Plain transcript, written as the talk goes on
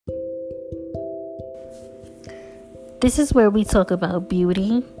This is where we talk about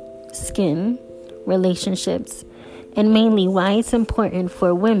beauty, skin, relationships, and mainly why it's important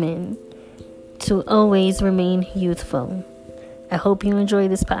for women to always remain youthful. I hope you enjoy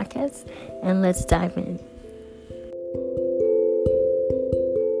this podcast, and let's dive in.